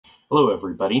Hello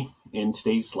everybody. In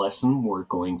today's lesson we're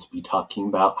going to be talking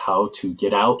about how to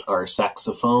get out our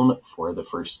saxophone for the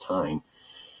first time.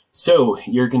 So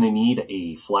you're going to need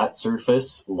a flat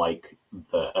surface like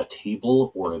a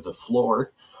table or the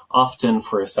floor. Often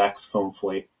for a saxophone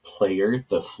player,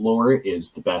 the floor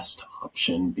is the best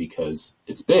option because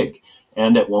it's big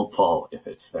and it won't fall if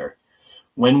it's there.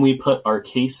 When we put our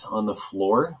case on the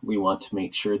floor, we want to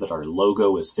make sure that our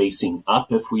logo is facing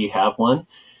up if we have one.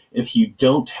 If you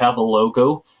don't have a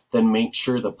logo, then make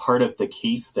sure the part of the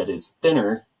case that is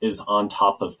thinner is on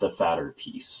top of the fatter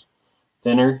piece.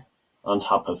 Thinner on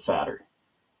top of fatter.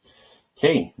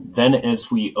 Okay, then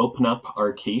as we open up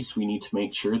our case, we need to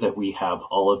make sure that we have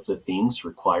all of the things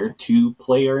required to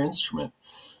play our instrument.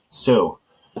 So,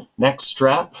 neck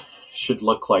strap should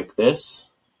look like this.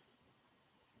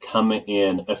 Come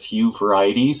in a few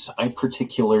varieties. I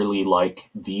particularly like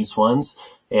these ones.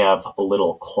 They have a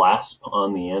little clasp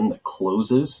on the end that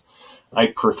closes.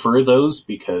 I prefer those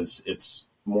because it's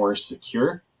more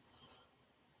secure.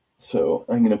 So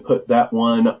I'm going to put that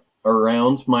one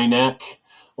around my neck.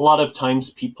 A lot of times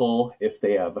people, if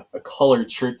they have a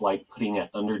collared shirt, like putting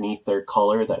it underneath their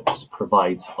collar, that just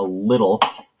provides a little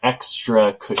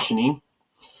extra cushioning.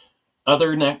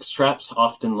 Other neck straps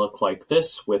often look like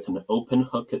this with an open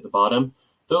hook at the bottom.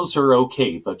 Those are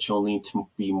okay, but you'll need to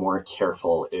be more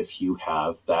careful if you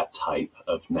have that type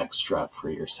of neck strap for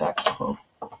your saxophone.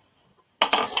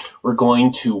 We're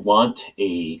going to want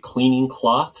a cleaning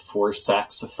cloth for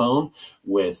saxophone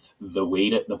with the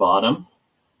weight at the bottom.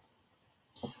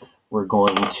 We're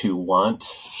going to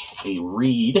want a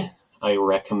reed. I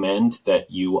recommend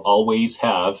that you always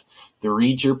have the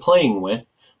reed you're playing with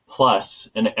plus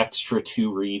an extra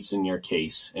 2 reeds in your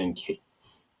case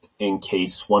in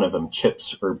case one of them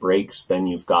chips or breaks, then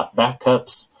you've got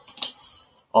backups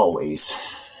always.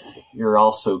 You're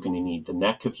also going to need the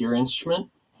neck of your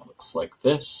instrument. Looks like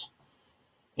this.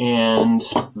 And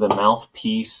the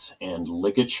mouthpiece and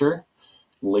ligature.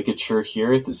 Ligature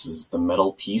here, this is the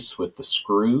metal piece with the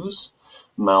screws.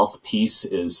 Mouthpiece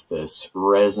is this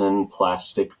resin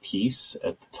plastic piece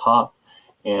at the top.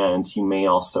 And you may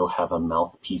also have a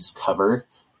mouthpiece cover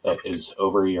that is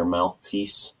over your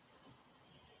mouthpiece.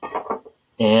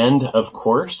 And of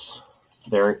course,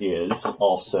 there is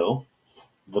also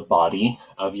the body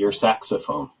of your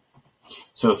saxophone.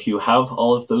 So if you have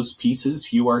all of those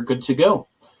pieces, you are good to go.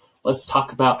 Let's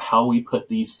talk about how we put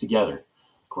these together.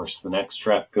 Of course, the neck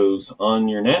strap goes on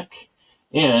your neck,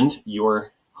 and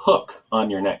your hook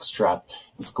on your neck strap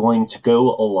is going to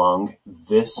go along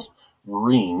this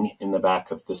ring in the back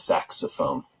of the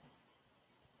saxophone.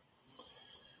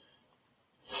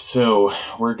 So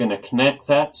we're going to connect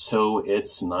that so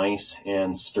it's nice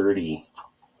and sturdy.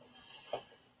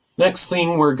 Next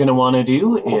thing we're going to want to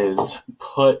do is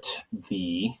put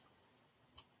the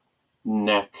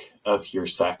neck of your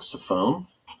saxophone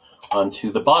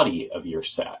onto the body of your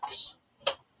sax.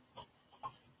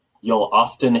 You'll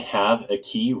often have a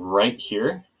key right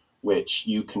here, which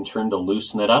you can turn to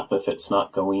loosen it up if it's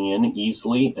not going in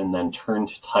easily, and then turn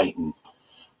to tighten.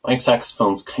 My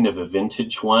saxophone's kind of a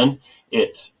vintage one.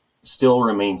 It still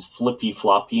remains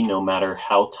flippy-floppy no matter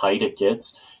how tight it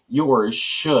gets. Yours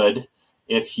should,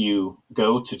 if you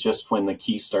go to just when the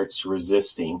key starts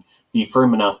resisting, be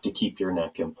firm enough to keep your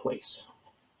neck in place.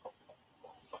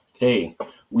 Okay,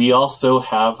 we also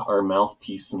have our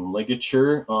mouthpiece and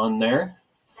ligature on there.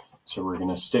 So we're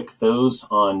going to stick those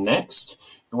on next.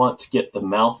 You want to get the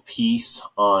mouthpiece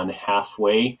on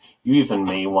halfway. You even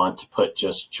may want to put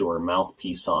just your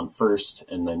mouthpiece on first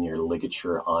and then your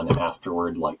ligature on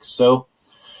afterward, like so.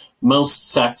 Most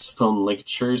saxophone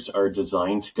ligatures are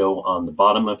designed to go on the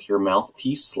bottom of your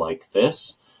mouthpiece like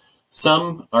this.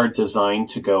 Some are designed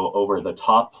to go over the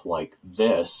top like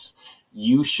this.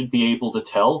 You should be able to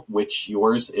tell which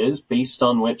yours is based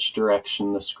on which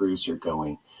direction the screws are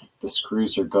going. The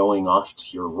screws are going off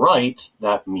to your right,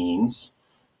 that means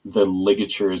the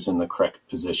ligature is in the correct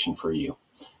position for you.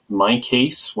 In my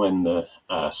case, when the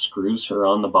screws are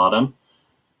on the bottom,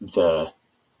 the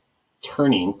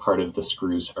turning part of the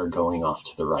screws are going off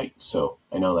to the right. So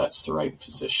I know that's the right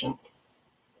position.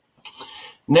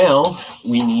 Now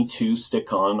we need to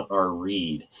stick on our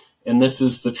reed. And this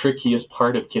is the trickiest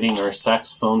part of getting our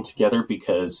saxophone together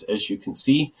because, as you can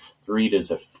see, the reed is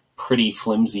a pretty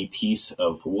flimsy piece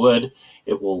of wood.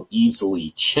 It will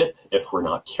easily chip if we're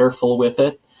not careful with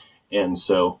it. And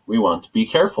so we want to be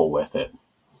careful with it.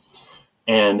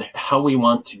 And how we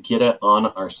want to get it on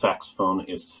our saxophone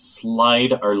is to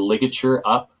slide our ligature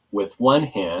up with one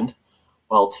hand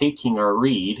while taking our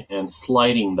reed and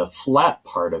sliding the flat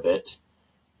part of it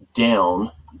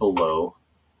down below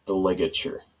the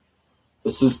ligature.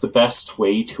 This is the best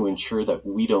way to ensure that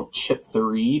we don't chip the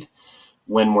reed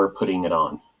when we're putting it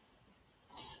on.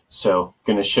 So I'm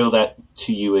going to show that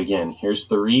to you again. Here's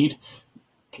the reed.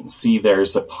 You can see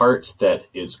there's a part that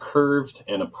is curved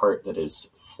and a part that is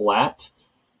flat.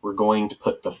 We're going to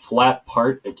put the flat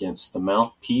part against the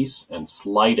mouthpiece and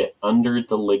slide it under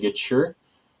the ligature.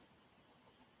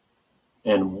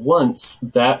 And once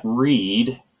that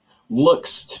reed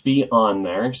looks to be on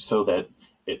there so that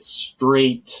it's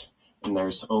straight and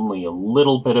there's only a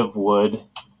little bit of wood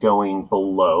going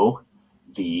below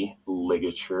the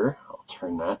ligature, I'll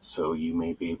turn that so you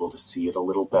may be able to see it a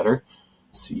little better.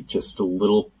 See just a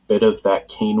little bit of that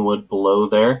cane wood below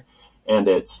there, and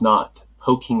it's not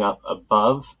poking up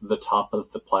above the top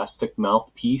of the plastic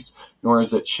mouthpiece, nor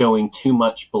is it showing too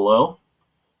much below.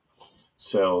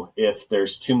 So if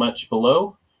there's too much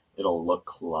below, it'll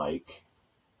look like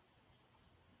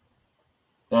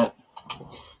that.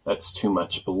 That's too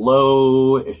much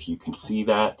below. If you can see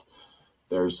that,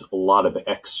 there's a lot of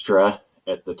extra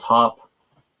at the top.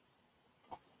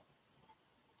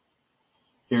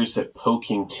 Here's it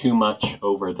poking too much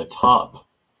over the top.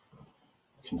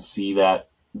 You can see that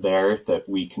there, that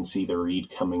we can see the reed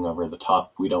coming over the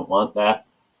top. We don't want that.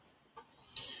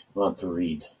 We want the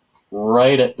reed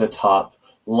right at the top,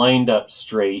 lined up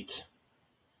straight,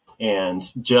 and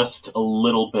just a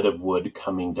little bit of wood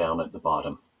coming down at the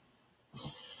bottom.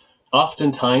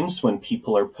 Oftentimes, when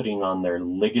people are putting on their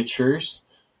ligatures,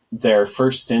 their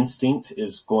first instinct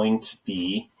is going to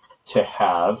be to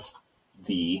have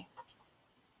the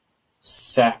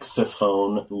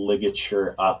saxophone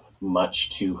ligature up much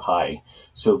too high.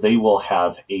 So they will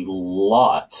have a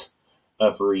lot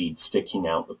of reed sticking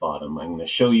out the bottom. I'm going to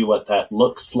show you what that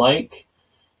looks like,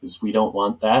 because we don't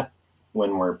want that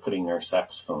when we're putting our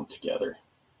saxophone together.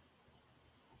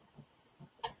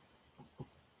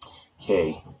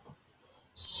 Okay,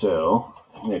 so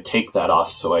I'm going to take that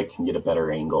off so I can get a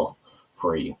better angle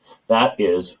for you. That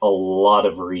is a lot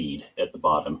of reed at the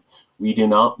bottom. We do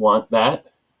not want that,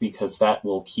 because that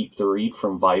will keep the reed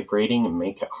from vibrating and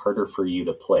make it harder for you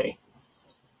to play.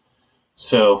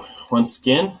 So once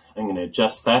again, I'm going to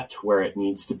adjust that to where it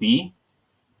needs to be.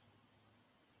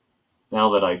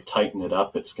 Now that I've tightened it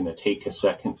up, it's going to take a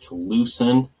second to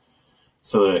loosen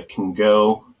so that it can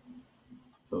go.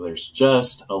 So there's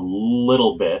just a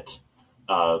little bit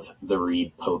of the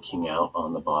reed poking out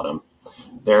on the bottom.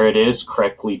 There it is,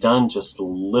 correctly done. Just a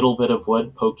little bit of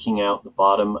wood poking out the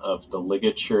bottom of the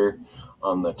ligature.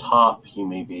 On the top, you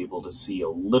may be able to see a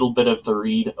little bit of the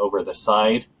reed over the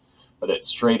side, but it's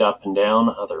straight up and down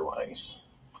otherwise.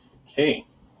 Okay.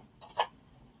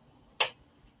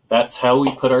 That's how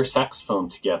we put our saxophone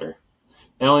together.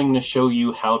 Now I'm going to show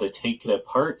you how to take it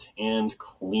apart and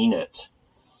clean it.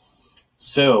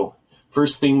 So,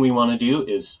 first thing we want to do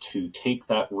is to take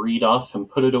that reed off and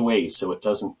put it away so it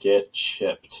doesn't get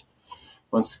chipped.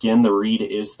 Once again, the reed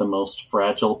is the most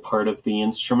fragile part of the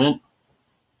instrument.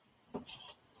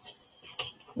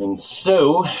 And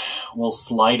so, we'll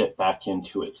slide it back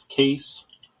into its case,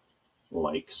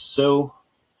 like so.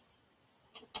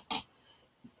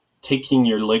 Taking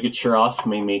your ligature off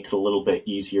may make it a little bit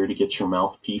easier to get your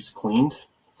mouthpiece cleaned.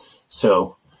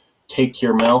 So, take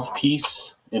your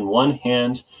mouthpiece in one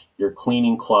hand, your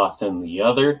cleaning cloth in the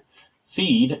other.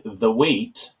 Feed the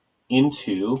weight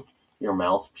into your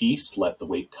mouthpiece. Let the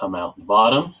weight come out the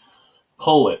bottom.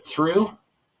 Pull it through.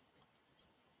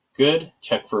 Good.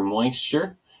 Check for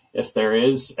moisture. If there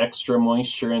is extra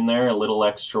moisture in there, a little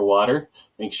extra water,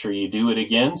 make sure you do it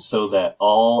again so that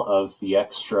all of the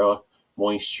extra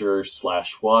moisture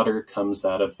 / water comes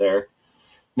out of there.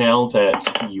 Now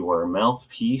that your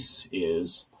mouthpiece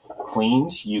is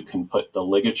cleaned, you can put the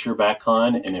ligature back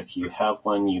on, and if you have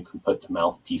one, you can put the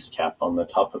mouthpiece cap on the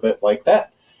top of it like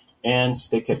that and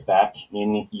stick it back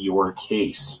in your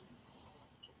case.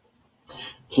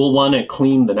 We'll want to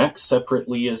clean the neck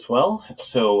separately as well.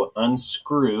 So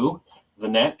unscrew the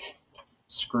neck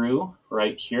screw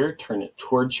right here, turn it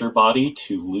towards your body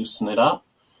to loosen it up.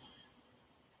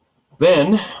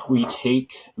 Then we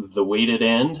take the weighted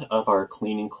end of our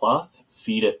cleaning cloth,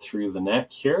 feed it through the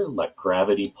neck here, let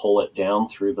gravity pull it down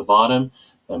through the bottom,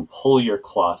 then pull your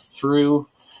cloth through.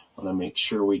 I want to make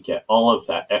sure we get all of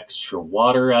that extra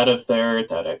water out of there,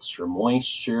 that extra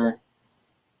moisture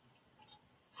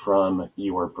from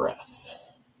your breath.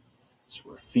 So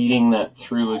we're feeding that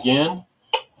through again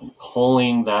and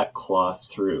pulling that cloth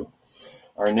through.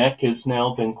 Our neck has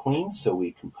now been cleaned, so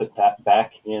we can put that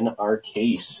back in our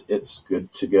case. It's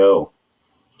good to go.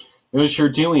 As you're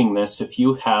doing this, if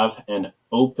you have an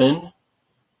open,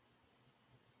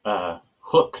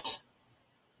 hooked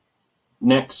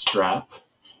neck strap,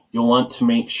 You'll want to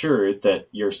make sure that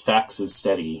your sax is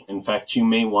steady. In fact, you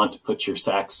may want to put your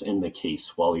sax in the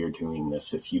case while you're doing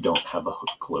this if you don't have a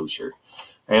hook closure.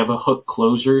 I have a hook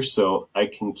closure so I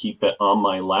can keep it on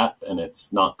my lap and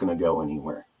it's not going to go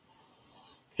anywhere.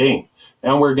 Okay,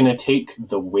 now we're going to take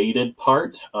the weighted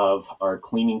part of our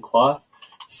cleaning cloth,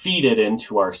 feed it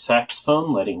into our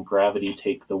saxophone, letting gravity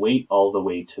take the weight all the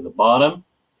way to the bottom.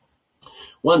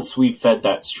 Once we've fed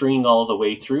that string all the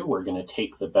way through, we're going to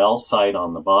take the bell side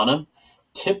on the bottom,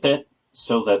 tip it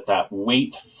so that that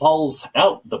weight falls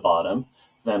out the bottom,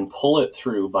 then pull it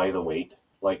through by the weight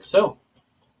like so.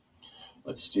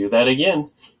 Let's do that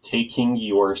again. Taking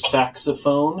your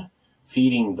saxophone,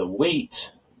 feeding the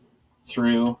weight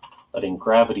through, letting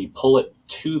gravity pull it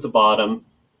to the bottom.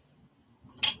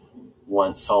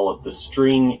 Once all of the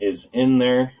string is in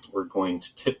there, we're going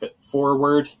to tip it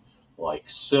forward like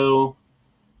so.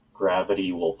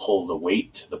 Gravity will pull the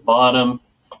weight to the bottom.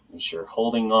 As you're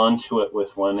holding on to it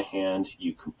with one hand,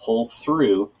 you can pull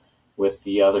through with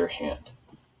the other hand.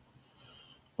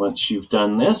 Once you've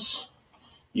done this,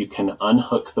 you can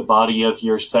unhook the body of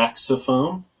your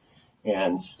saxophone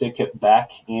and stick it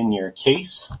back in your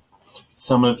case.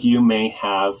 Some of you may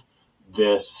have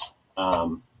this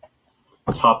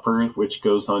topper which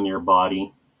goes on your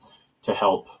body to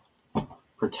help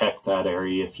protect that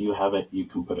area. If you have it, you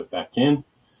can put it back in.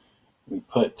 We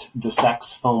put the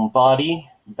saxophone body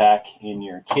back in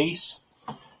your case,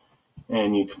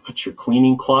 and you can put your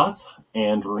cleaning cloth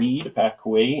and reed back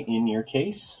away in your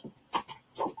case.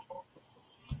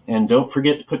 And don't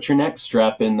forget to put your neck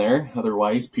strap in there,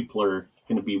 otherwise people are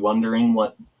going to be wondering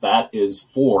what that is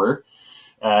for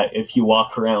if you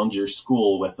walk around your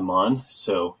school with them on.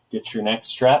 So get your neck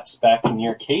straps back in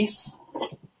your case.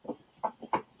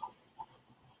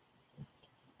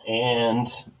 And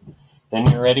then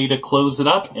you're ready to close it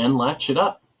up and latch it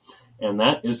up. And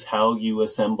that is how you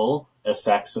assemble a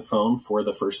saxophone for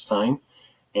the first time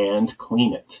and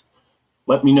clean it.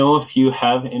 Let me know if you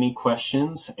have any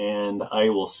questions, and I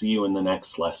will see you in the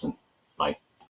next lesson. Bye.